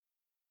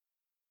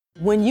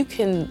When you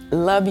can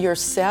love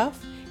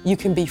yourself, you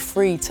can be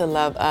free to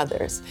love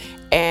others.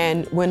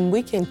 And when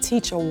we can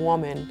teach a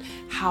woman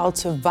how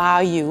to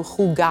value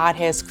who God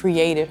has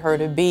created her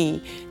to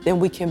be, then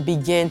we can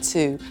begin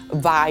to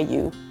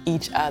value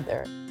each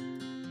other.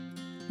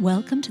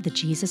 Welcome to the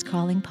Jesus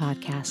Calling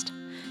podcast.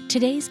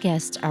 Today's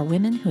guests are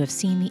women who have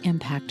seen the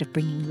impact of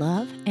bringing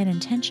love and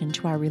intention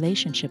to our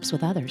relationships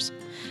with others,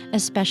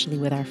 especially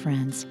with our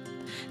friends.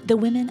 The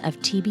women of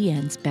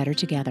TBN's Better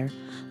Together,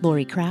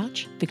 Lori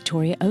Crouch,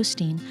 Victoria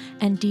Osteen,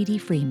 and Dee Dee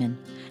Freeman,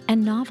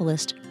 and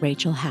novelist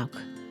Rachel Hauk.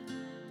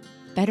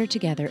 Better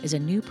Together is a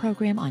new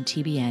program on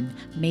TBN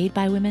made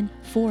by women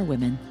for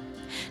women.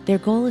 Their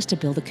goal is to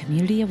build a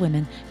community of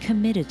women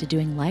committed to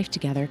doing life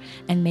together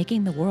and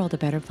making the world a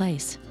better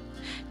place.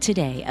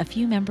 Today, a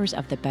few members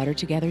of the Better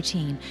Together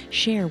team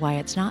share why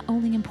it's not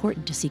only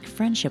important to seek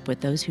friendship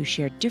with those who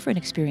share different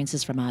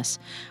experiences from us,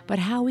 but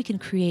how we can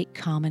create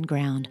common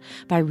ground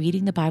by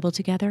reading the Bible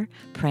together,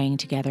 praying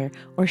together,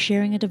 or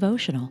sharing a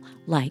devotional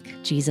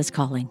like Jesus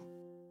Calling.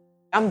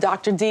 I'm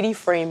Dr. Dee Dee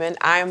Freeman.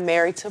 I am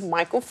married to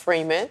Michael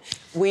Freeman.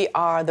 We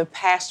are the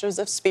pastors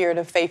of Spirit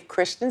of Faith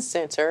Christian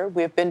Center.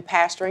 We've been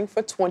pastoring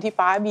for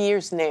 25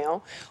 years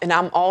now, and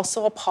I'm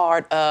also a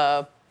part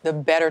of the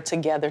Better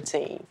Together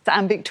team.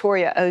 I'm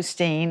Victoria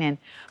Osteen, and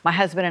my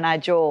husband and I,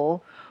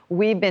 Joel,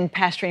 we've been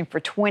pastoring for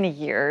 20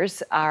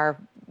 years. Our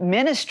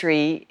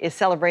ministry is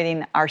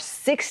celebrating our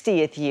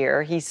 60th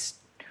year.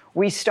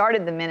 We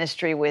started the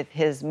ministry with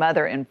his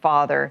mother and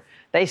father.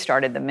 They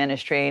started the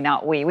ministry,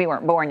 not we. We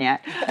weren't born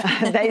yet.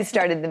 They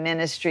started the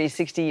ministry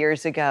 60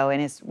 years ago,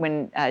 and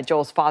when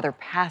Joel's father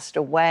passed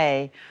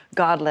away,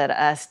 God led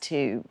us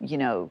to,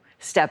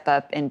 step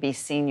up and be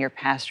senior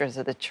pastors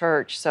of the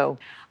church. So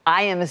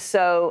I am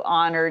so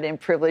honored and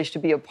privileged to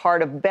be a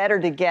part of Better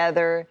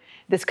Together.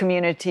 This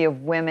community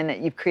of women that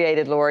you've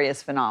created, Lori,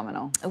 is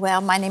phenomenal. Well,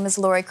 my name is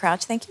Lori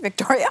Crouch. Thank you,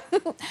 Victoria.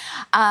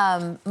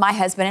 My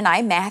husband and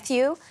I,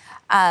 Matthew,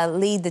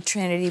 lead the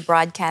Trinity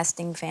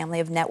Broadcasting family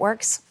of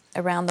networks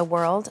around the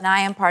world, and I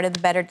am part of the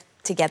Better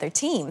Together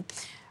team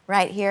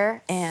right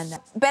here. And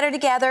Better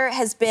Together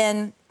has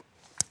been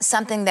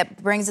something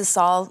that brings us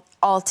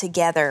all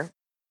together.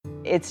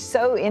 It's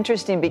so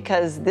interesting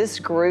because this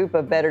group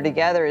of Better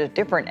Together is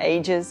different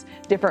ages,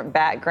 different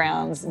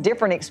backgrounds,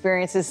 different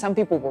experiences. Some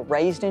people were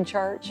raised in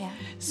church. Yeah.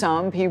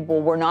 Some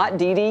people were not.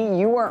 Dee Dee,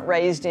 you weren't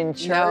raised in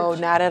church. No,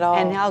 not at all.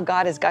 And now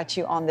God has got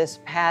you on this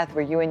path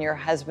where you and your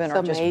husband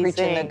are just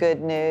preaching the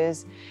good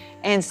news.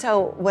 And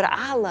so what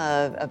I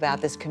love about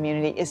this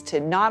community is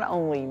to not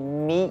only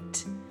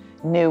meet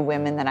new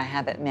women that I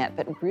haven't met,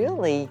 but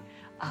really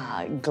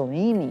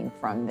gleaning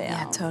from them.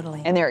 Yeah,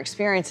 totally. And their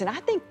experience. And I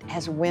think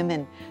as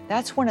women,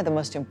 that's one of the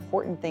most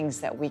important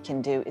things that we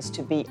can do is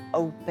to be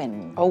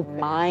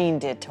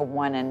open-minded to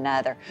one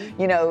another.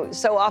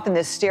 So often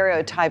this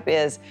stereotype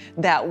is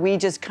that we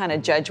just kind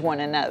of judge one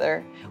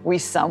another. We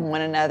sum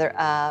one another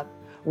up.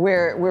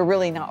 We're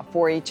really not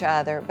for each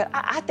other. But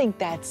I think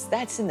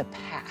that's in the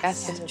past.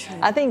 That's true.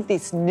 I think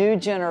this new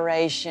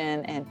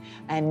generation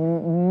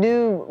and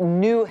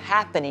new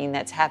happening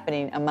that's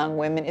happening among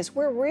women is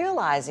we're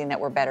realizing that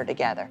we're better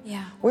together.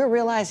 Yeah. We're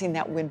realizing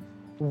that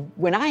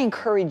when I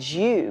encourage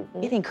you,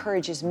 it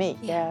encourages me.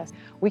 Yes.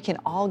 We can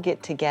all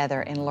get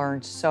together and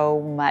learn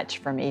so much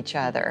from each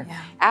other.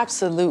 Yeah.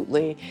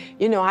 Absolutely.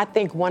 I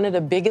think one of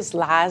the biggest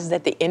lies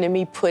that the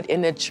enemy put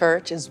in the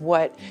church is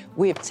what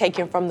we have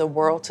taken from the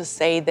world to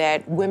say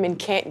that women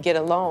can't get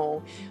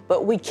along,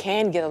 but we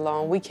can get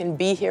along. We can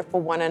be here for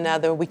one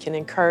another. We can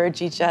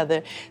encourage each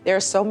other. There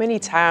are so many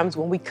times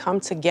when we come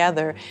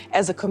together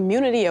as a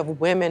community of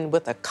women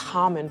with a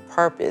common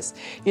purpose.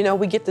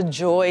 We get the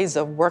joys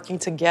of working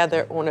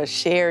together on a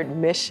shared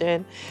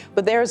mission,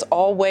 but there's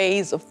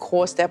always, of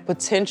course, that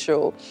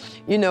potential,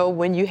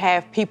 when you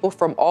have people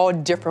from all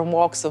different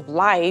walks of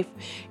life,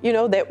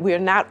 that we're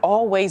not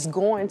always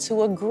going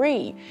to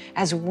agree.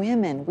 As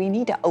women, we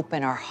need to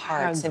open our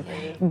hearts and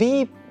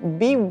be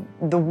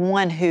the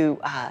one who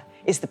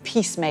is the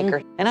peacemaker.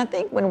 Mm-hmm. And I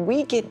think when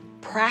we get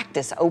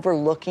practice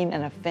overlooking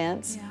an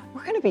offense,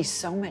 we're going to be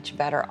so much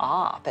better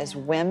off as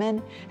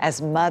women,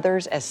 as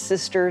mothers, as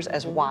sisters,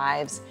 as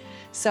wives.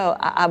 So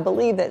I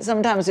believe that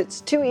sometimes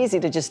it's too easy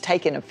to just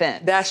take an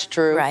offense. That's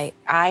true. Right.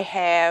 I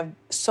have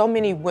so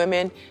many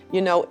women,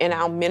 in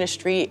our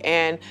ministry,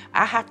 and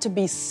I have to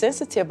be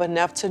sensitive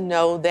enough to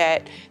know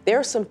that there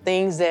are some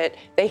things that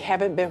they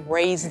haven't been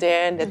raised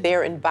in, that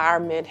their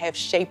environment have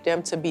shaped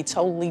them to be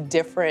totally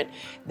different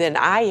than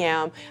I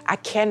am. I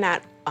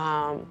cannot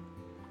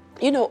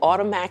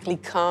automatically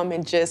come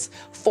and just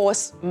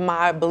force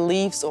my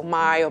beliefs or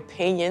my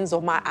opinions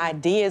or my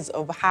ideas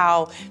of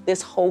how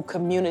this whole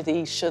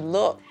community should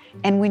look.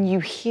 And when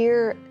you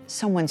hear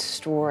someone's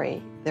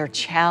story, their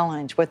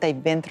challenge, what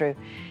they've been through,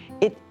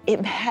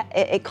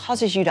 it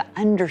causes you to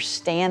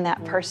understand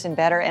that person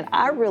better. And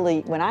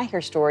when I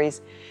hear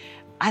stories,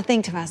 I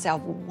think to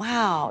myself,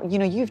 wow,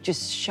 you've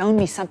just shown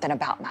me something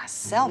about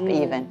myself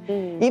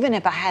even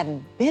if I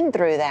hadn't been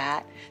through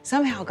that.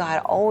 Somehow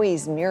God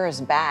always mirrors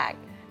back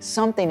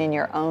something in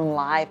your own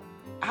life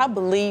I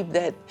believe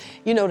that,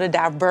 the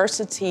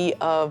diversity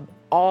of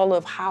all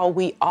of how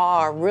we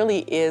are really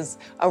is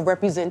a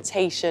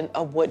representation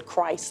of what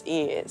Christ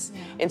is.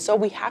 Yeah. And so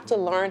we have to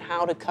learn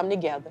how to come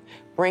together,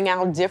 bring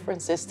our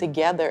differences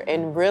together,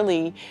 and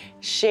really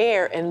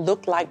share and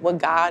look like what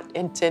God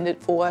intended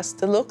for us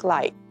to look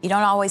like. You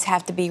don't always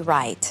have to be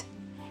right.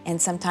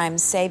 And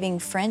sometimes saving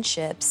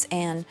friendships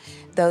and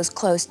those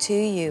close to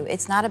you,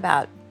 it's not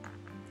about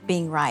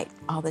being right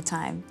all the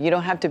time. You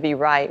don't have to be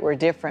right. We're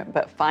different,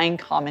 but find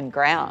common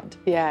ground.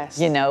 Yes.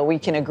 We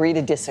can agree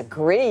to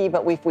disagree,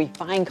 but if we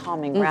find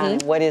common ground,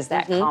 and what is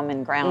that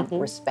common ground?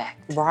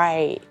 Respect.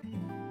 Right.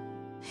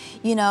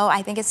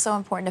 I think it's so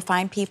important to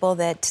find people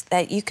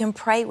that you can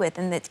pray with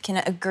and that can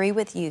agree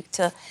with you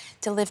to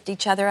lift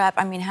each other up.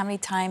 I mean, how many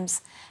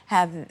times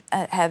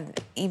have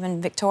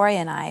even Victoria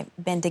and I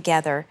been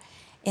together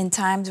in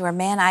times where,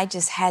 man, I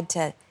just had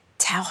to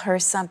tell her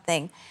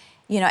something,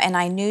 and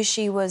I knew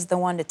she was the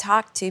one to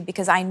talk to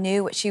because I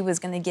knew what she was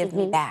going to give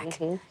me back.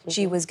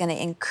 She was going to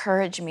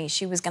encourage me.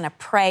 She was going to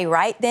pray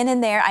right then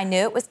and there. I knew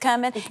it was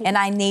coming and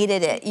I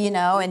needed it,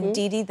 and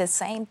Dee Dee, the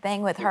same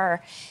thing with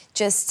her.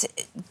 Just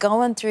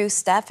going through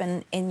stuff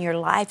in your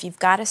life, you've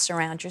got to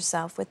surround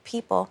yourself with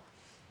people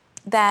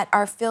that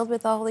are filled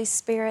with the Holy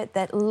Spirit,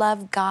 that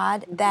love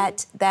God,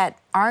 that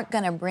aren't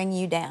going to bring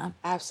you down.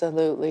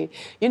 Absolutely.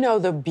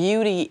 The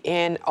beauty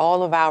in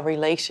all of our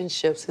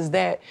relationships is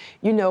that,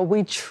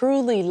 we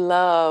truly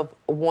love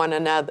one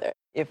another.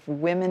 If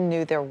women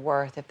knew their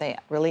worth, if they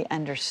really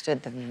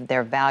understood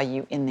their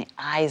value in the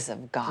eyes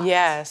of God.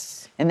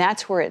 Yes. And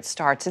that's where it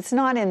starts. It's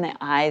not in the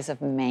eyes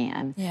of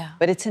man,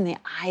 but it's in the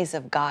eyes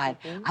of God.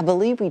 I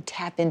believe we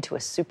tap into a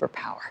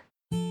superpower.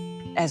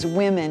 As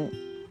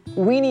women,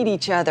 we need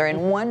each other,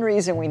 and one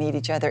reason we need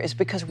each other is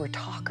because we're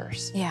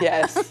talkers. Yeah.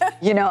 Yes.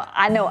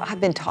 I know I've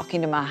been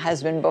talking to my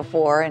husband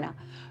before, and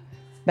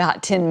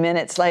about 10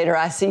 minutes later,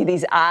 I see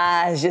these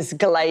eyes just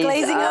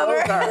glazing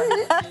over.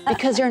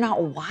 Because they're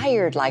not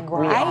wired like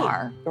we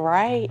are.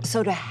 Right.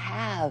 So to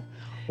have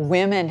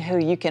women who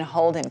you can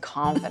hold in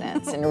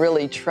confidence and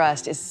really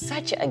trust is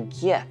such a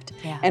gift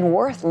and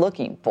worth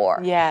looking for.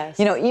 Yes.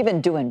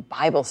 Even doing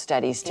Bible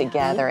studies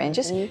together and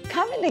just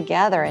coming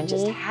together and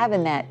just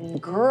having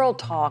that girl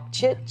talk,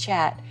 chit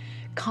chat,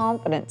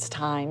 confidence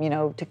time,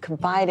 to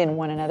confide in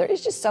one another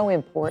is just so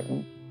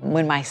important.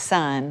 When my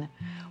son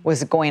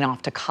was going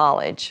off to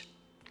college,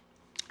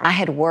 I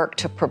had worked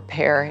to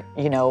prepare,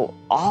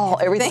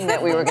 everything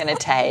that we were going to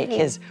take,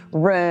 his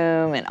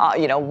room and,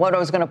 what I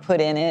was going to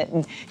put in it.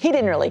 And he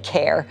didn't really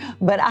care,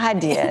 but I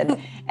did.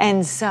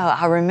 And so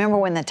I remember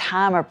when the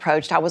time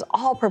approached, I was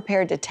all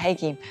prepared to take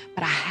him,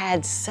 but I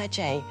had such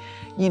a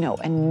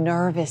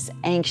nervous,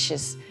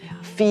 anxious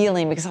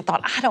feeling because I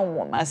thought, I don't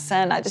want my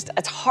son.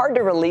 It's hard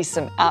to release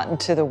him out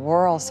into the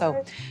world.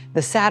 So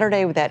the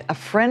Saturday that a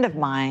friend of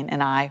mine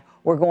and I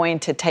were going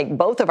to take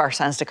both of our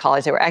sons to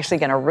college. They were actually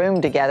going to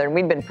room together, and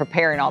we'd been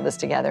preparing all this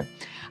together.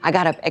 I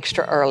got up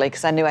extra early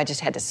because I knew I just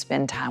had to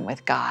spend time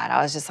with God.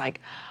 I was just like,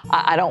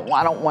 I don't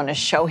want to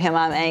show him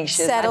I'm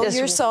anxious. Settle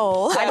your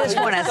soul. I just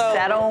want to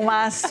settle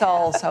my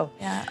soul. So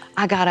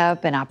I got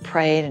up and I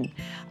prayed, and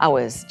I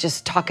was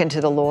just talking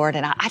to the Lord,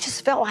 and I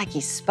just felt like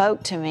He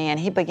spoke to me, and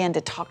He began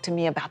to talk to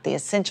me about the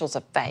essentials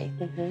of faith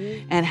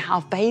and how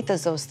faith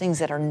is those things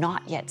that are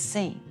not yet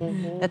seen.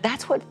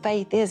 That's what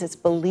faith is. It's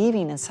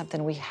believing in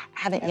something we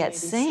haven't yet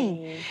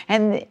seen.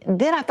 And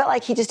then I felt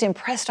like He just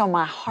impressed on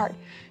my heart,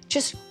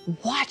 just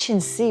watch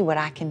and see what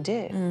I can do.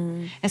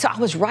 And so I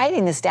was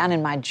writing this down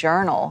in my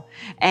journal,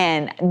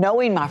 and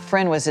knowing my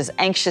friend was as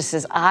anxious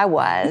as I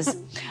was,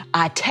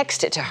 I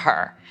texted to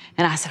her.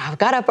 And I said, I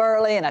got up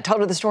early, and I told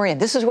her the story, and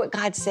this is what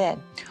God said.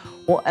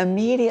 Well,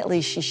 immediately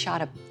she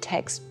shot a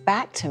text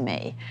back to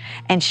me,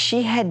 and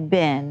she had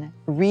been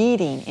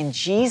reading in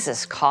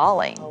Jesus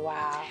Calling. Oh,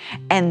 wow.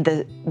 And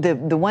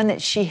the one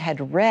that she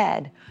had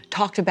read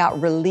talked about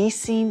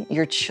releasing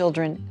your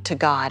children to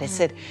God. It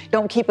said,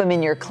 don't keep them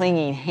in your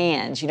clinging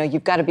hands.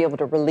 You've got to be able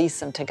to release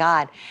them to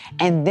God.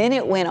 And then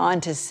it went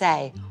on to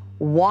say,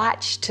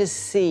 watch to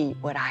see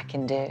what I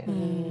can do.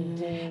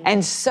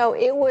 And so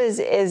it was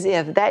as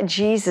if that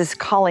Jesus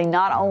Calling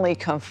not only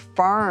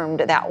confirmed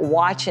that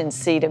watch and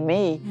see to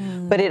me,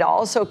 but it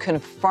also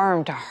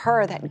confirmed to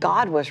her that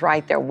God was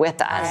right there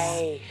with us.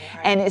 Right.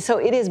 And so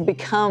it has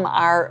become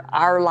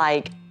our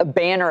like a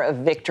banner of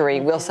victory.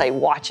 We'll say,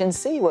 watch and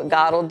see what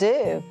God will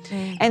do.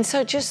 And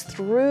so just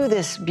through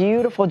this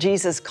beautiful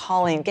Jesus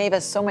Calling gave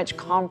us so much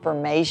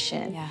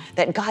confirmation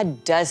that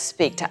God does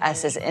speak to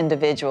us as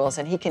individuals,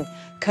 and He can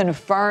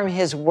confirm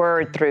His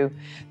word through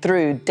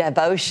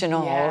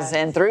devotionals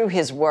and through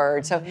His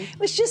word. So it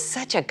was just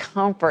such a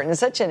comfort and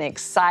such an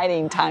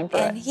exciting time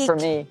for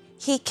me.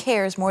 He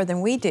cares more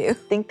than we do. I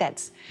think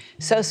that's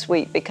so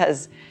sweet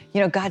because, You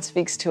know, God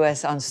speaks to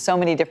us on so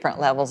many different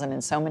levels and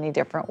in so many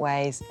different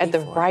ways. At the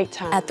right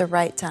time. At the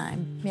right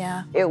time,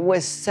 yeah. It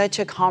was such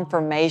a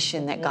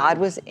confirmation that God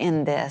was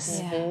in this.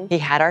 Yeah. He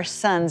had our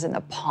sons in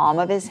the palm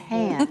of his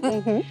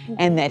hand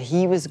and that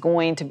he was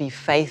going to be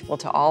faithful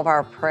to all of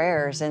our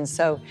prayers. And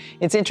so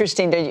it's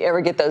interesting, do you ever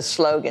get those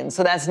slogans?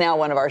 So that's now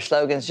one of our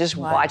slogans, just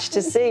watch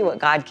to see what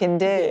God can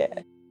do.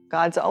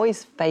 God's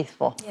always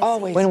faithful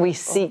Always when we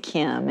faithful. seek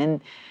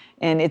him.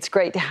 And it's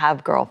great to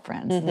have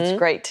girlfriends. And it's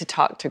great to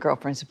talk to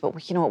girlfriends.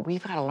 But you know what?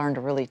 We've got to learn to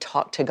really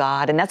talk to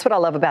God. And that's what I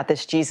love about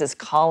this Jesus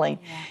calling,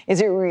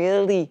 is it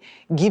really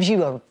gives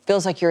you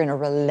feels like you're in a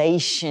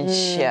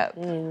relationship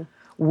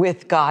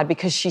with God,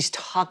 because she's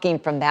talking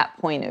from that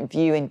point of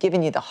view and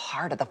giving you the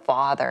heart of the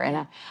Father.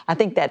 And I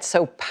think that's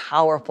so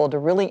powerful to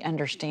really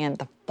understand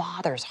the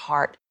Father's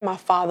heart. My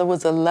father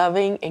was a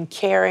loving and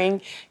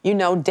caring,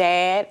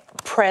 dad,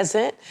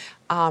 present,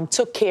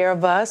 took care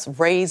of us,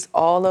 raised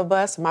all of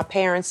us. My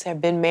parents have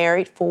been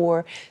married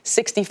for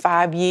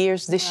 65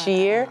 years this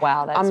year.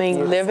 Wow, that's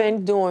beautiful.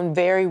 Living, doing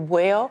very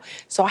well.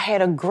 So I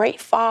had a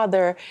great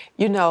father,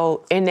 in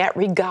that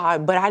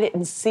regard, but I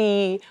didn't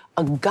see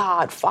a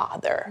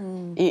godfather.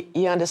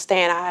 You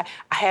understand?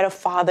 I had a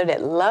father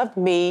that loved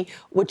me,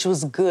 which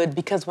was good,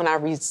 because when I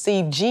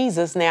received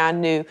Jesus, now I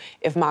knew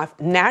if my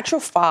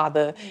natural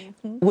father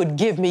would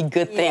give me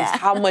good things,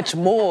 how much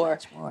more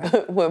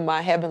will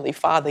my heavenly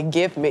Father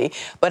give me?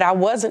 But I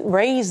wasn't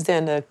raised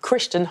in a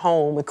Christian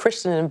home, a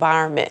Christian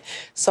environment,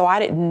 so I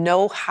didn't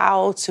know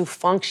how to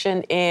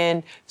function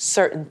in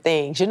certain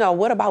things.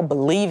 What about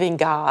believing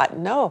God?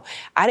 No,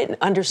 I didn't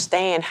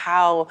understand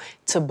how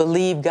to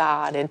believe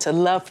God and to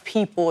love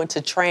people and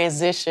to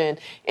transition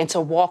and to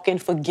walk in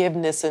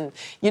forgiveness and,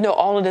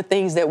 all of the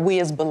things that we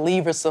as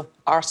believers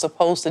are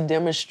supposed to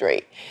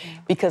demonstrate,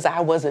 because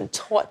I wasn't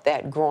taught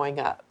that growing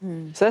up.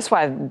 So that's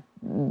why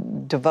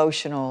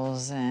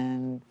devotionals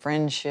and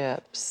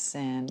friendships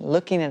and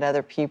looking at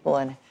other people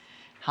and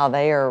how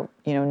they are,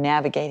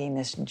 navigating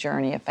this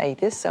journey of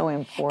faith is so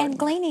important. And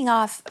gleaning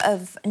off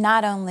of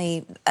not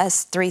only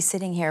us three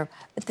sitting here,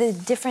 but the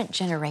different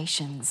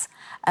generations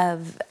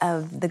of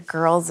the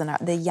girls and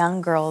the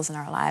young girls in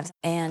our lives,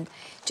 and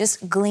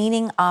just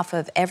gleaning off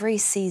of every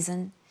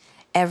season,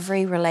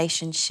 every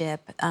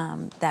relationship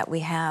that we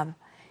have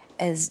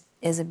is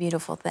a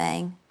beautiful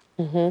thing.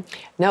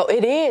 No,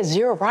 it is.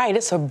 You're right.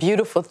 It's a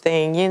beautiful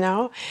thing,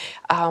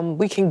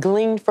 We can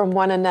glean from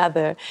one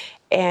another,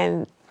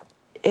 and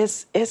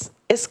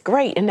it's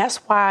great. And that's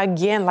why,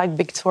 again, like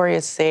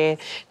Victoria said,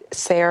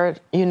 Sarah,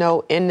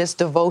 in this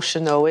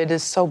devotional, it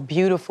is so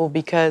beautiful,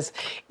 because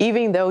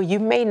even though you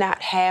may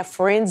not have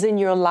friends in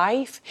your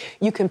life,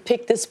 you can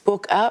pick this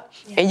book up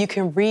and you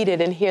can read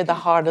it and hear the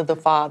heart of the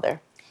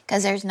Father.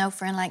 Because there's no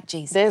friend like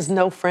Jesus. There's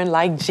no friend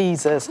like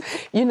Jesus.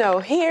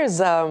 Here's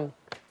a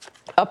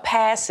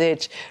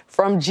passage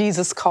from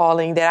Jesus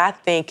Calling that I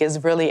think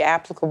is really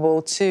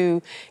applicable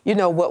to,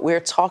 what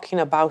we're talking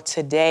about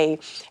today.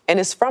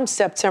 And it's from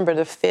September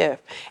the 5th.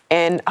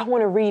 And I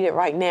want to read it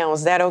right now.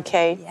 Is that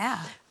okay?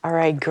 Yeah. All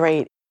right,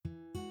 great.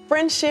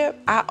 Friendship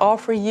I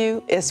offer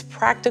you is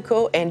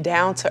practical and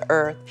down to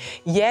earth,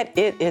 yet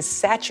it is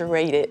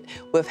saturated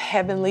with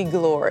heavenly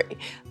glory.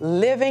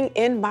 Living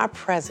in my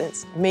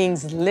presence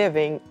means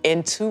living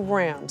in two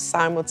realms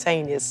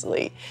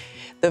simultaneously.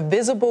 The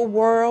visible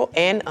world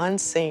and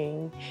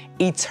unseen,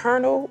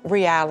 eternal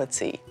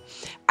reality.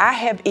 I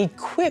have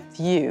equipped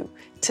you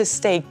to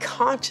stay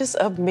conscious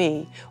of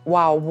me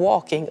while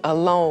walking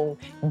along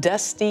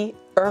dusty,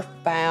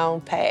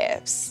 earthbound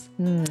paths.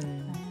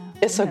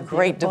 It's a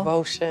great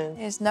devotion.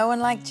 There's no one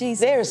like Jesus.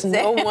 There's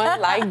no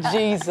one like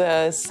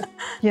Jesus.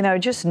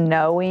 Just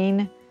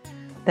knowing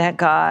that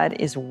God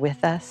is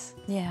with us.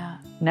 Yeah.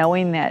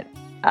 Knowing that,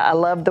 I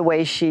love the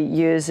way she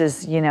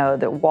uses,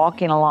 that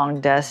walking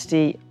along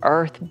dusty,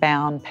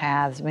 earthbound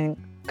paths.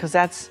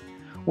 Because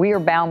we are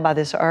bound by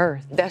this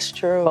earth. That's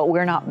true. But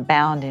we're not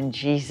bound in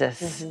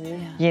Jesus.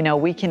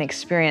 We can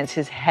experience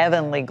his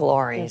heavenly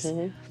glories,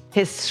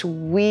 his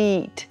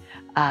sweet,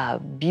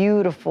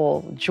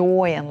 beautiful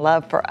joy and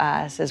love for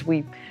us as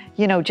we,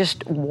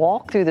 just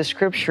walk through the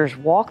scriptures,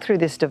 walk through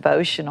this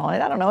devotional.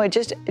 And I don't know, it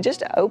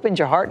just opens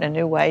your heart in a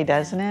new way,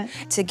 doesn't it?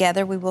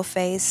 Together we will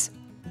face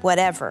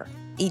whatever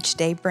each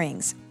day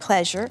brings: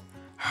 pleasure,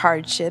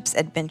 hardships,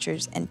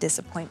 adventures, and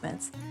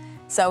disappointments.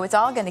 So it's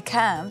all going to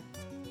come,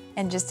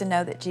 and just to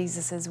know that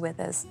Jesus is with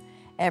us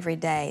every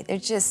day.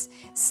 There's just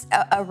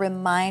a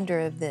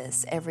reminder of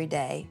this every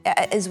day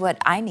is what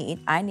I need.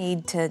 I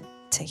need to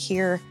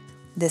hear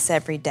this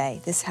every day.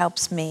 This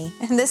helps me.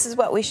 And this is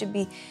what we should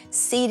be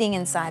seeding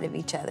inside of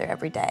each other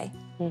every day.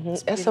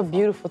 It's a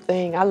beautiful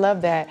thing. I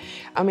love that.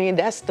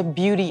 That's the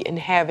beauty in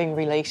having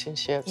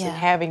relationships and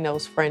having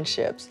those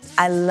friendships.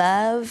 I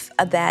love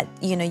that,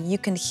 you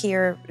can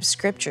hear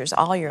scriptures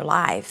all your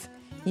life.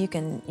 You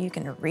can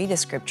read a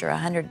scripture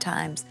 100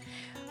 times.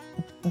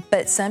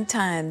 But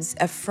sometimes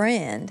a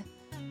friend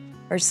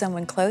or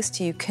someone close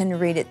to you can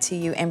read it to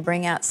you and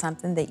bring out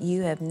something that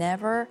you have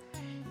never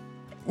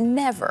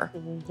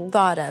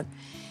thought of.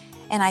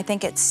 And I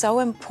think it's so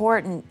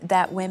important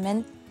that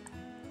women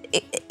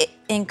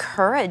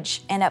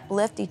encourage and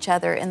uplift each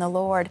other in the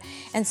Lord.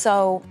 And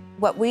so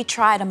what we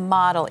try to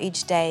model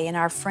each day in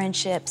our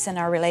friendships and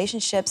our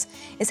relationships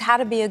is how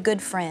to be a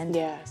good friend,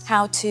 Yes.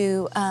 how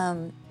to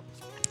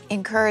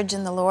encourage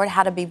in the Lord,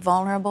 how to be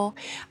vulnerable.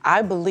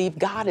 I believe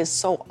God is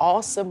so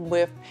awesome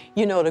with,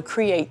 the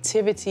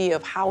creativity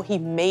of how He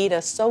made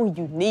us so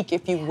unique,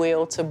 if you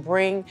will, to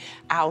bring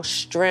our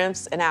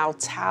strengths and our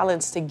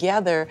talents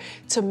together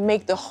to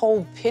make the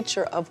whole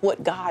picture of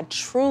what God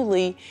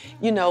truly,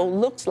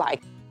 looks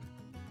like.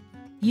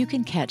 You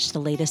can catch the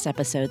latest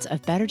episodes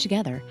of Better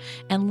Together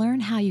and learn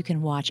how you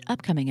can watch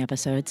upcoming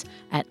episodes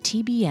at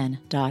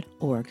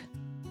tbn.org.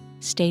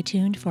 Stay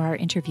tuned for our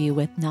interview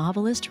with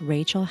novelist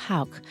Rachel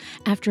Hauck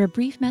after a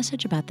brief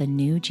message about the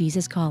new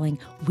Jesus Calling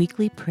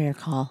weekly prayer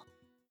call.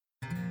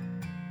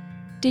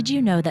 Did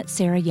you know that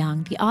Sarah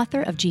Young, the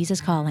author of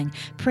Jesus Calling,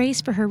 prays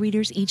for her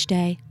readers each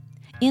day?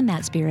 In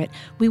that spirit,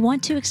 we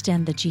want to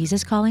extend the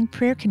Jesus Calling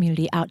prayer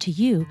community out to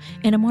you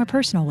in a more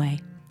personal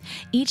way.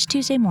 Each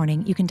Tuesday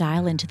morning, you can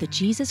dial into the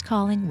Jesus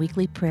Calling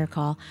weekly prayer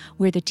call,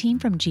 where the team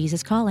from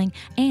Jesus Calling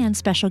and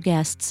special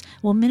guests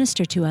will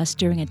minister to us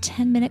during a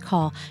 10-minute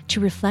call to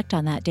reflect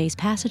on that day's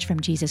passage from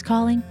Jesus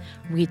Calling,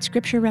 read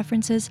scripture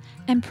references,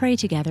 and pray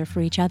together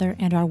for each other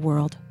and our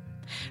world.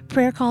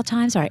 Prayer call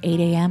times are 8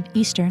 a.m.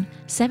 Eastern,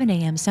 7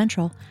 a.m.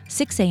 Central,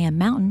 6 a.m.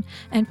 Mountain,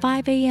 and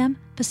 5 a.m.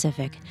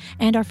 Pacific,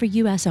 and are for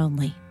U.S.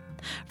 only.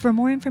 For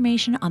more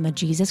information on the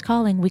Jesus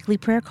Calling weekly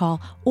prayer call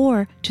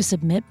or to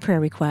submit prayer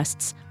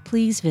requests,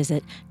 please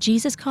visit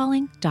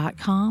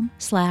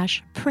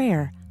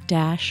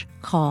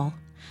jesuscalling.com/prayer-call.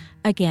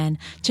 Again,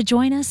 to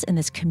join us in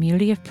this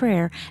community of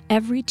prayer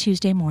every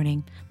Tuesday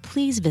morning,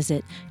 please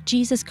visit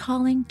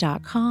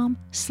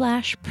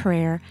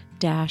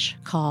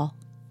jesuscalling.com/prayer-call.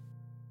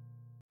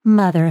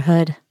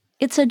 Motherhood.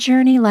 It's a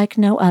journey like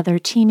no other,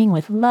 teeming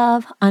with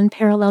love,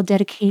 unparalleled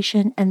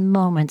dedication, and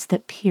moments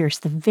that pierce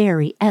the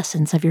very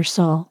essence of your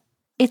soul.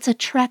 It's a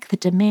trek that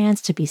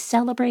demands to be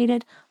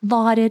celebrated,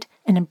 lauded,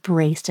 and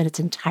embraced in its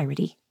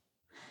entirety.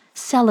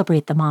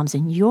 Celebrate the moms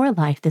in your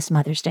life this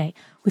Mother's Day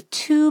with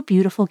 2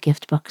 beautiful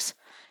gift books,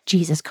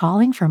 Jesus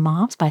Calling for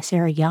Moms by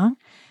Sarah Young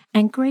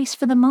and Grace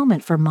for the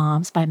Moment for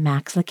Moms by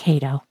Max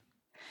Lucado.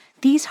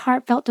 These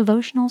heartfelt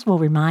devotionals will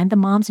remind the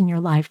moms in your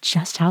life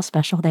just how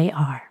special they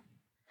are.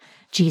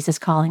 Jesus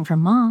Calling for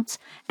Moms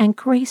and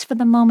Grace for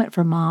the Moment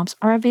for Moms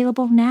are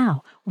available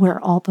now where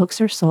all books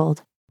are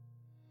sold.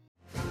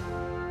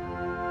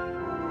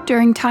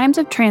 During times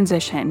of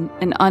transition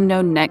and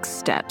unknown next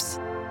steps,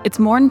 it's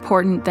more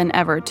important than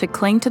ever to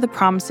cling to the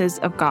promises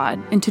of God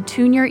and to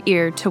tune your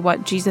ear to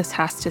what Jesus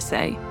has to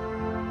say.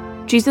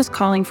 Jesus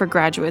Calling for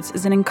Graduates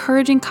is an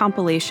encouraging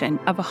compilation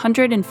of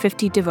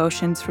 150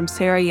 devotions from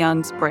Sarah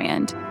Young's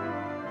brand.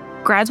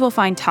 Grads will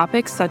find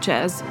topics such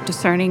as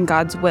discerning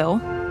God's will,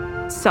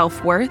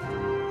 self-worth,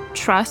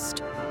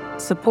 trust,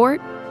 support,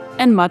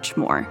 and much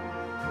more.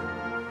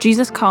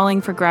 Jesus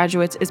Calling for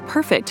Graduates is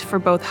perfect for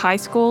both high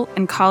school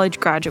and college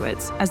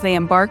graduates as they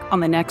embark on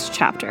the next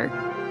chapter.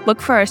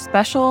 Look for a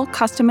special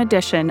custom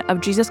edition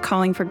of Jesus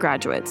Calling for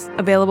Graduates,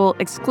 available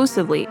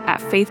exclusively at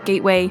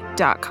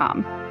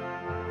faithgateway.com.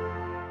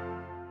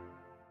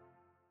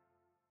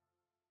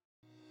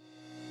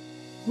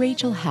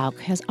 Rachel Hauck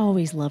has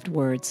always loved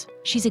words.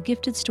 She's a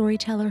gifted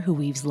storyteller who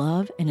weaves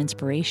love and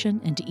inspiration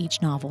into each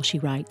novel she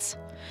writes.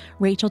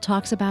 Rachel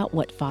talks about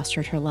what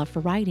fostered her love for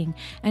writing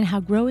and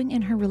how growing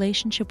in her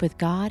relationship with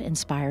God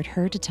inspired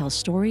her to tell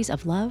stories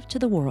of love to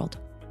the world.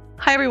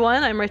 Hi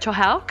everyone, I'm Rachel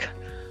Hauck.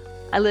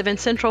 I live in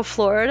Central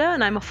Florida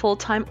and I'm a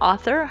full-time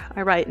author.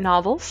 I write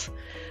novels.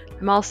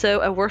 I'm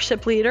also a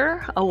worship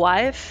leader, a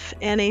wife,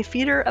 and a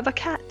feeder of a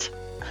cat.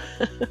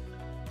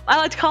 I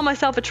like to call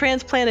myself a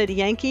transplanted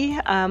Yankee.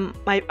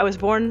 I was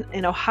born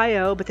in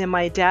Ohio, but then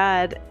my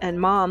dad and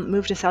mom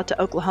moved us out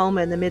to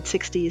Oklahoma in the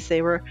mid-'60s.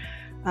 They were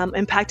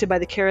impacted by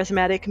the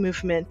charismatic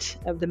movement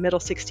of the middle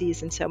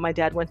 60s, and so my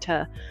dad went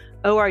to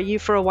ORU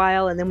for a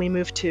while, and then we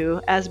moved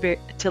to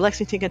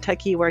Lexington,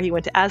 Kentucky, where he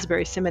went to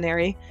Asbury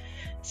Seminary.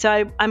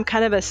 So I'm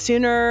kind of a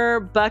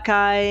Sooner,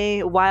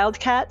 Buckeye,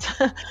 Wildcat.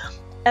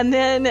 And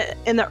then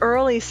in the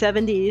early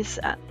 70s,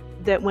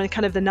 that when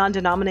kind of the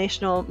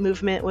non-denominational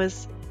movement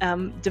was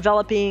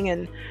developing,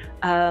 and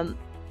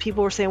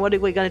people were saying, what are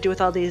we going to do with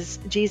all these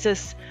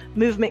Jesus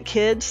movement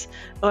kids?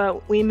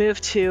 We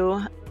moved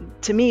to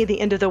me,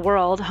 the end of the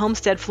world,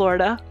 Homestead,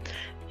 Florida.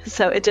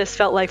 So it just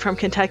felt like from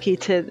Kentucky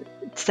to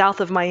south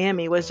of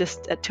Miami was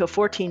just to a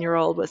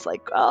 14-year-old was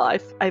like, oh,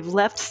 I've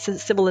left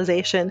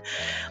civilization.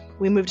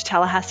 We moved to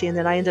Tallahassee, and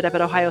then I ended up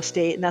at Ohio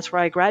State, and that's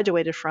where I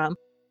graduated from.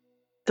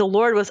 The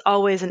Lord was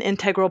always an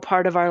integral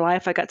part of our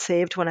life. I got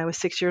saved when I was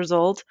 6 years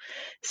old.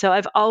 So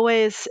I've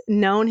always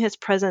known his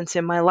presence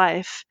in my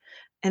life.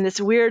 And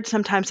it's weird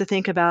sometimes to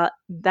think about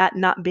that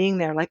not being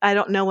there. Like, I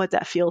don't know what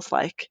that feels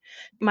like.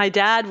 My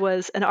dad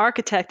was an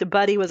architect.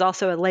 Buddy was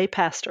also a lay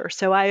pastor.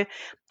 So I,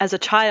 as a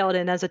child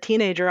and as a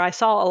teenager, I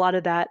saw a lot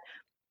of that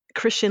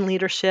Christian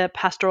leadership,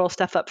 pastoral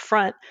stuff up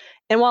front.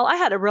 And while I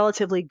had a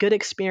relatively good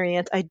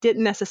experience, I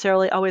didn't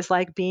necessarily always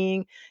like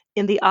being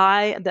in the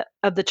eye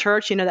of the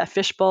church, that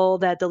fishbowl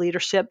that the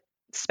leadership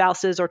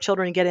spouses or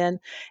children get in.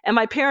 And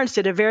my parents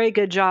did a very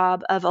good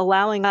job of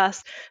allowing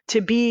us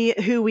to be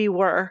who we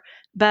were.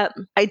 But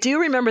I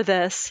do remember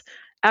this.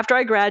 After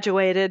I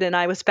graduated and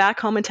I was back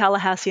home in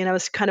Tallahassee and I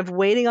was kind of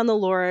waiting on the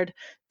Lord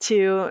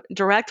to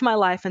direct my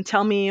life and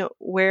tell me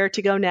where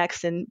to go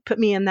next and put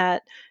me in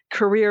that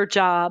career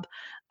job,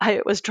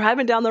 I was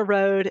driving down the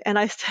road and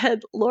I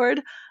said,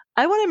 Lord,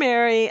 I want to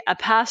marry a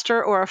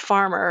pastor or a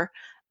farmer.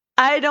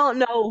 I don't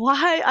know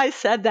why I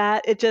said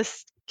that. It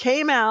just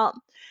came out.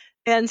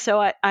 And so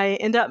I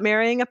ended up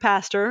marrying a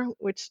pastor,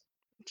 which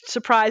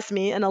surprised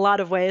me in a lot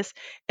of ways.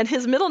 And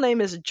his middle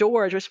name is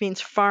George, which means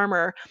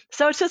farmer.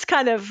 So it's just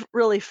kind of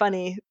really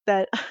funny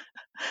that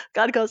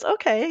God goes,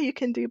 okay, you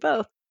can do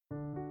both.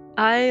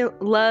 I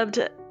loved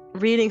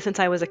reading since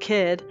I was a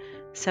kid.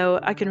 So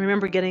I can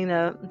remember getting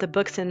the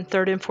books in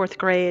 3rd and 4th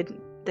grade.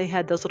 They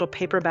had those little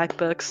paperback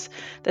books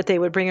that they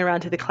would bring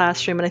around to the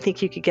classroom. And I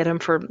think you could get them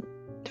for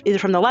either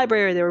from the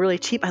library or they were really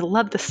cheap. I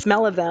loved the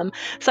smell of them.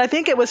 So I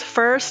think it was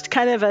first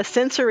kind of a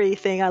sensory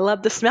thing. I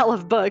loved the smell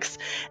of books.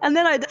 And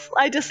then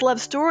I just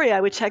loved story. I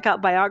would check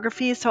out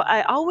biographies. So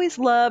I always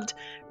loved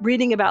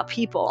reading about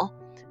people.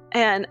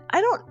 And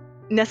I don't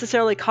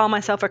necessarily call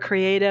myself a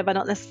creative. I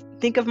don't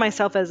think of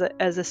myself as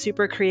a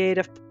super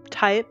creative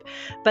type.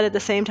 But at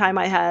the same time,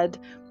 I had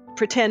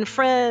pretend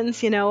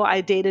friends,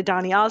 I dated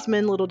Donny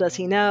Osmond, little does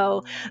he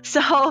know.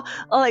 So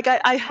like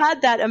I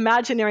had that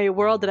imaginary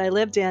world that I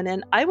lived in,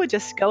 and I would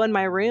just go in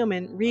my room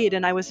and read.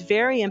 And I was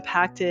very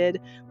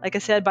impacted, like I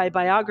said, by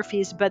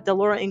biographies, but the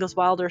Laura Ingalls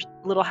Wilder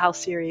Little House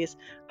series,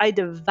 I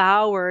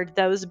devoured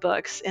those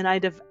books, and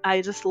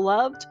I just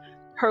loved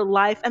her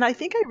life. And I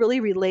think I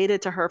really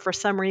related to her for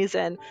some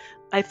reason.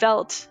 I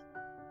felt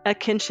a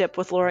kinship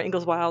with Laura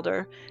Ingalls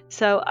Wilder.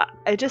 So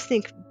I just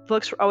think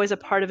books were always a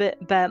part of it,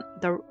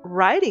 but the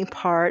writing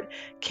part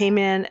came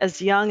in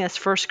as young as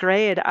 1st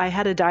grade. I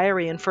had a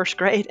diary in 1st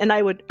grade and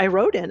I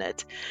wrote in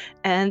it.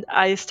 And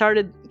I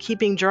started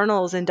keeping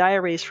journals and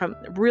diaries from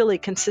really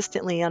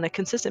consistently on a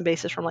consistent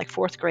basis from like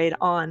 4th grade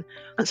on.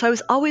 And so I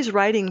was always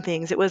writing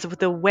things. It was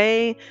the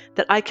way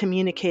that I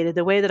communicated,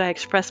 the way that I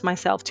expressed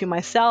myself to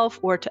myself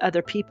or to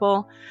other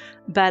people.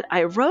 But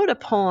I wrote a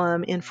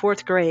poem in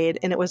 4th grade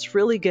and it was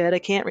really good.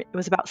 It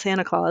was about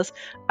Santa Claus.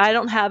 I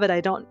don't have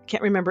it.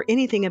 Can't remember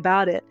anything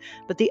about it.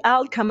 But the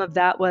outcome of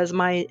that was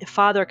my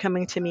father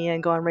coming to me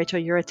and going, Rachel,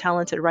 you're a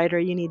talented writer.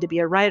 You need to be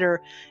a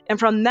writer. And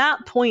from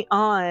that point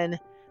on,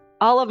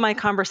 all of my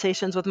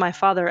conversations with my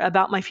father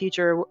about my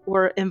future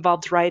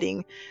involved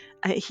writing.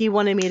 He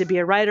wanted me to be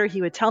a writer.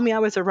 He would tell me I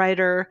was a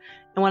writer.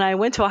 And when I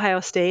went to Ohio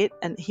State,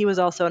 and he was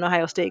also an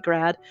Ohio State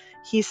grad,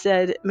 he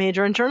said,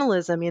 major in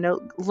journalism,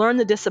 learn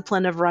the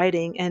discipline of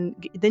writing,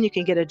 and then you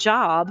can get a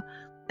job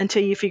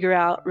until you figure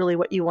out really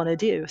what you want to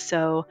do.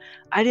 So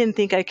I didn't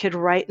think I could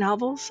write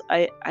novels.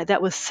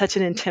 That was such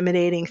an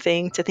intimidating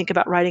thing to think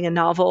about writing a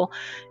novel.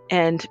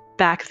 And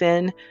back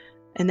then,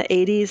 in the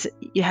 80s,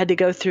 you had to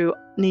go through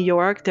New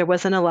York. There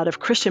wasn't a lot of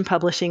Christian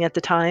publishing at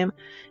the time.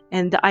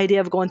 And the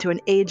idea of going to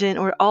an agent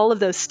or all of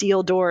those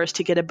steel doors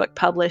to get a book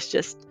published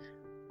just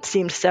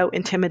seemed so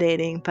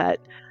intimidating.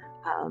 But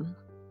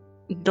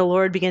the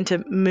Lord began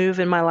to move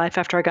in my life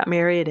after I got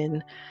married,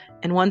 and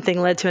one thing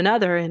led to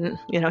another. And,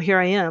 here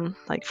I am,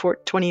 like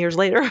 20 years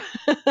later.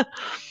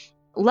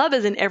 Love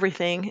is in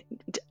everything.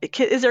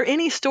 Is there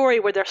any story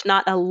where there's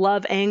not a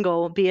love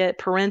angle, be it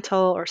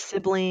parental or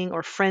sibling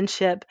or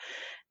friendship?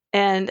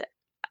 And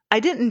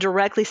I didn't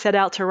directly set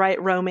out to write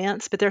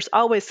romance, but there's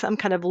always some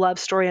kind of love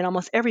story in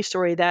almost every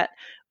story that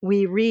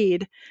we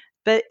read.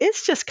 But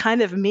it's just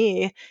kind of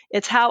me.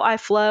 It's how I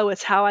flow.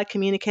 It's how I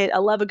communicate. I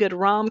love a good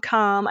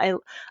rom-com.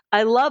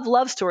 I love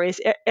love stories.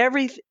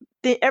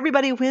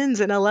 Everybody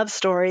wins in a love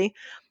story.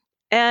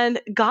 And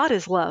God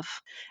is love.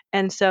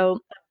 And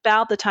so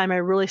about the time I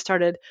really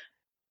started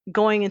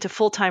going into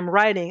full-time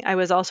writing, I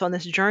was also on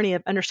this journey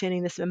of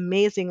understanding this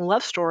amazing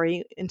love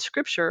story in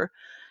Scripture.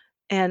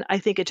 And I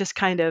think it just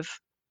kind of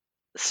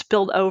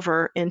spilled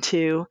over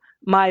into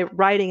my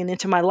writing and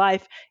into my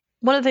life.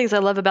 One of the things I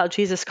love about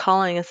Jesus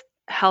Calling is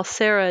how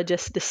Sarah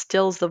just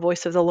distills the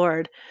voice of the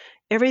Lord.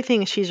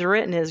 Everything she's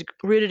written is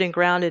rooted and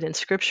grounded in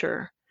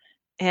Scripture.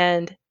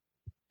 And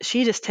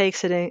she just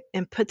takes it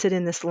and puts it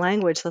in this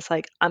language that's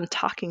like, I'm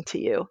talking to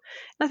you.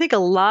 And I think a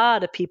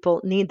lot of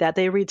people need that.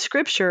 They read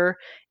Scripture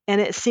and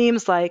it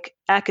seems like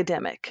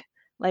academic.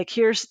 Like,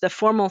 here's the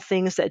formal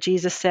things that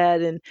Jesus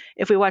said. And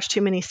if we watch too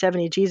many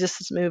 70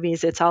 Jesus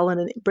movies, it's all in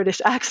a British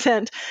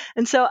accent.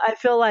 And so I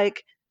feel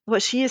like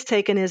what she has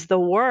taken is the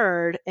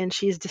word and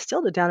she's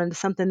distilled it down into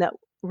something that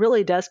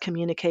really does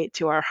communicate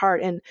to our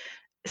heart. And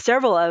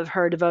several of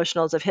her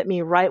devotionals have hit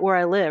me right where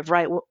I live,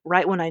 right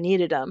when I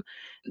needed them.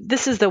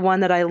 This is the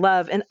one that I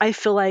love. And I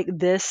feel like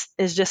this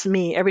is just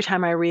me. Every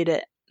time I read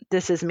it,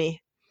 this is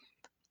me.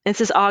 This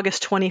is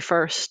August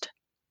 21st.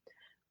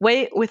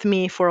 Wait with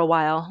me for a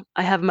while.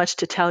 I have much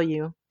to tell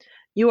you.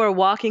 You are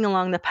walking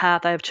along the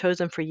path I have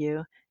chosen for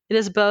you. It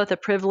is both a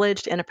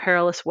privileged and a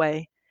perilous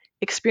way,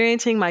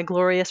 experiencing my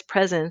glorious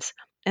presence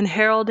and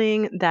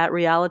heralding that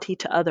reality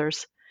to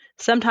others.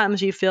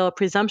 Sometimes you feel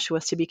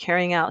presumptuous to be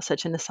carrying out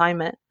such an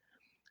assignment.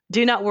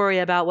 Do not worry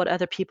about what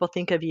other people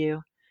think of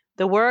you.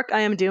 The work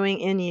I am doing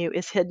in you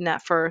is hidden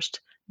at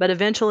first, but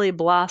eventually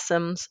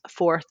blossoms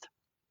forth,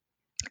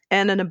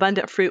 and an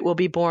abundant fruit will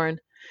be born.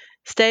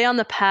 Stay on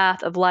the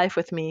path of life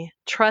with me.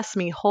 Trust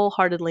me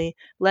wholeheartedly,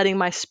 letting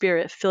my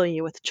spirit fill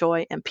you with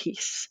joy and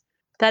peace.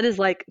 That is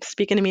like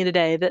speaking to me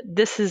today, that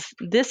this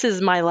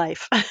is my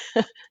life.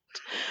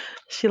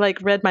 She like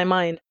read my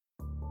mind.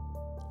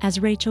 As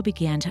Rachel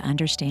began to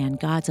understand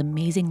God's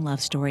amazing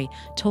love story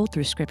told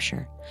through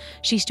Scripture,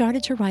 she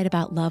started to write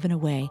about love in a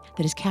way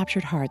that has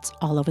captured hearts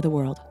all over the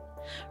world.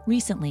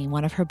 Recently,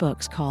 one of her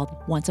books, called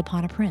Once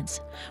Upon a Prince,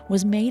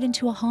 was made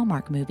into a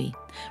Hallmark movie,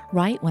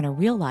 right when a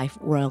real-life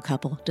royal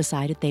couple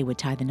decided they would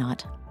tie the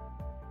knot.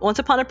 Once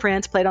Upon a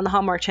Prince played on the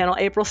Hallmark Channel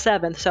April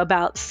 7th, so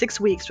about 6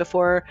 weeks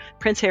before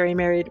Prince Harry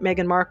married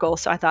Meghan Markle.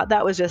 So I thought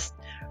that was just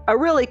a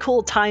really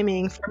cool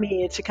timing for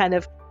me to kind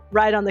of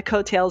ride on the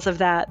coattails of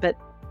that. But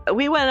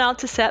we went out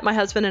to set, my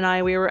husband and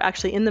I. We were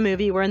actually in the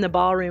movie. We're in the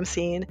ballroom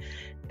scene.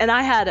 And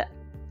I had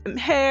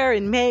hair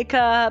and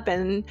makeup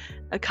and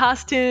a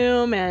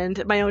costume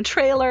and my own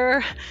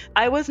trailer.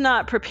 I was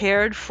not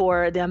prepared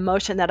for the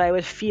emotion that I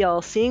would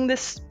feel seeing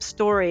this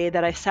story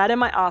that I sat in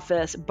my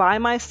office by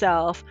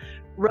myself,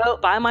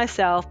 wrote by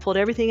myself, pulled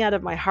everything out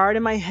of my heart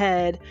and my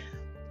head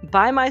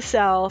by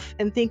myself,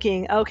 and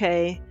thinking,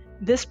 okay,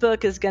 this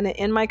book is going to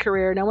end my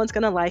career. No one's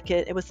going to like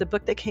it. It was the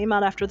book that came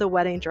out after The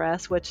Wedding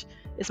Dress, which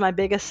is my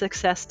biggest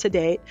success to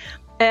date.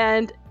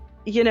 And,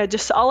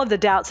 just all of the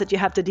doubts that you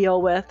have to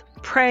deal with,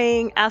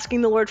 praying,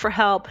 asking the Lord for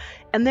help.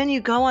 And then you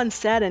go on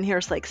set and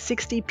here's like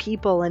 60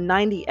 people and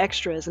 90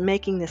 extras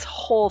making this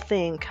whole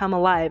thing come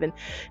alive, and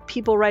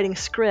people writing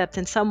script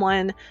and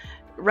someone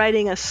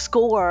writing a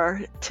score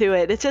to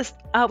it. It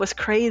was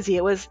crazy.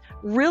 It was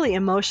really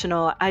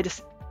emotional. I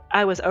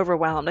was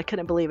overwhelmed. I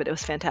couldn't believe it. It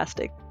was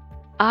fantastic.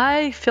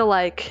 I feel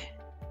like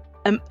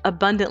I'm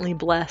abundantly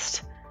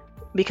blessed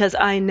because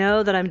I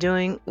know that I'm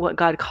doing what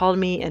God called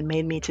me and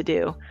made me to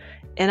do.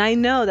 And I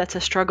know that's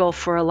a struggle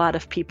for a lot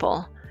of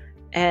people.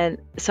 And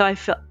so I'm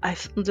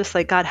just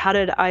like, God, how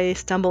did I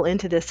stumble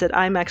into this, that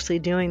I'm actually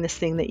doing this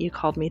thing that you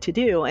called me to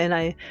do? And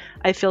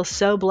I feel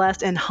so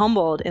blessed and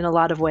humbled in a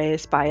lot of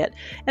ways by it.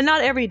 And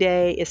not every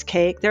day is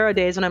cake. There are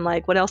days when I'm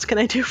like, what else can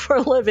I do for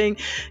a living?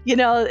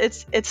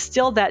 It's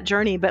still that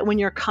journey. But when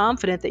you're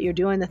confident that you're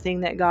doing the thing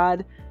that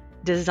God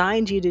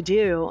designed you to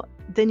do,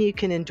 then you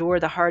can endure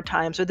the hard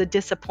times or the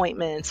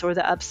disappointments or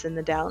the ups and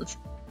the downs.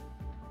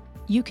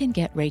 You can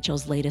get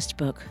Rachel's latest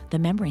book, The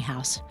Memory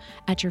House,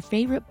 at your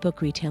favorite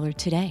book retailer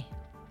today.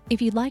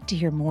 If you'd like to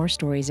hear more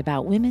stories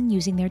about women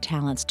using their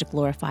talents to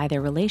glorify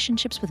their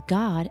relationships with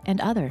God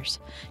and others,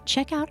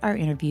 check out our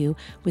interview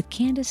with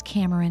Candace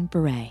Cameron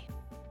Bure.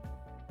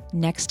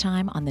 Next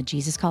time on the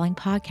Jesus Calling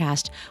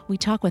podcast, we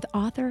talk with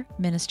author,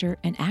 minister,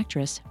 and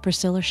actress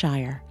Priscilla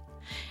Shirer.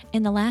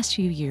 In the last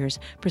few years,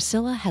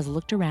 Priscilla has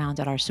looked around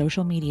at our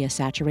social media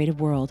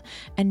saturated world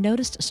and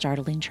noticed a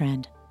startling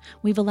trend.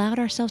 We've allowed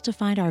ourselves to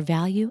find our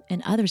value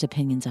in others'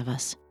 opinions of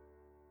us.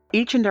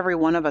 Each and every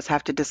one of us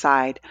have to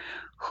decide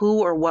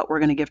who or what we're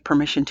going to give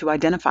permission to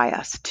identify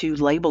us, to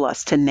label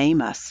us, to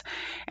name us.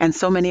 And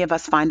so many of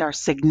us find our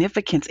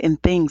significance in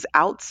things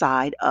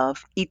outside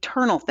of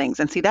eternal things.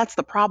 And see, that's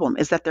the problem,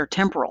 is that they're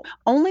temporal.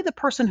 Only the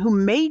person who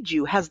made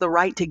you has the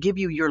right to give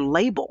you your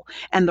label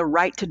and the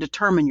right to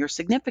determine your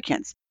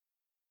significance.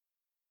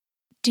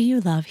 Do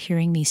you love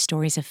hearing these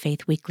stories of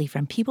faith weekly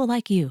from people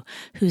like you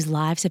whose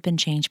lives have been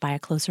changed by a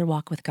closer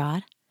walk with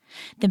God?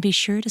 Then be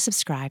sure to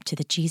subscribe to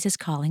the Jesus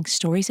Calling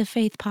Stories of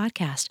Faith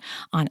podcast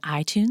on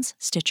iTunes,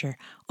 Stitcher,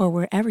 or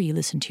wherever you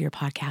listen to your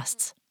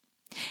podcasts.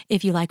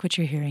 If you like what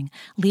you're hearing,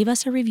 leave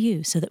us a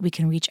review so that we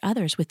can reach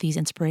others with these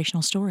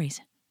inspirational stories.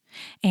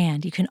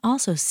 And you can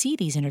also see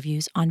these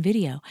interviews on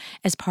video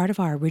as part of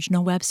our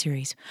original web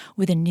series,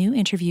 with a new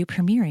interview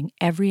premiering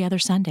every other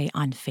Sunday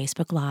on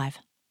Facebook Live.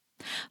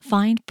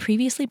 Find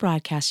previously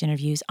broadcast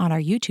interviews on our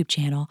YouTube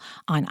channel,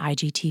 on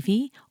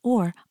IGTV,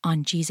 or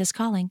on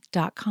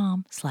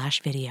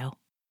JesusCalling.com/video.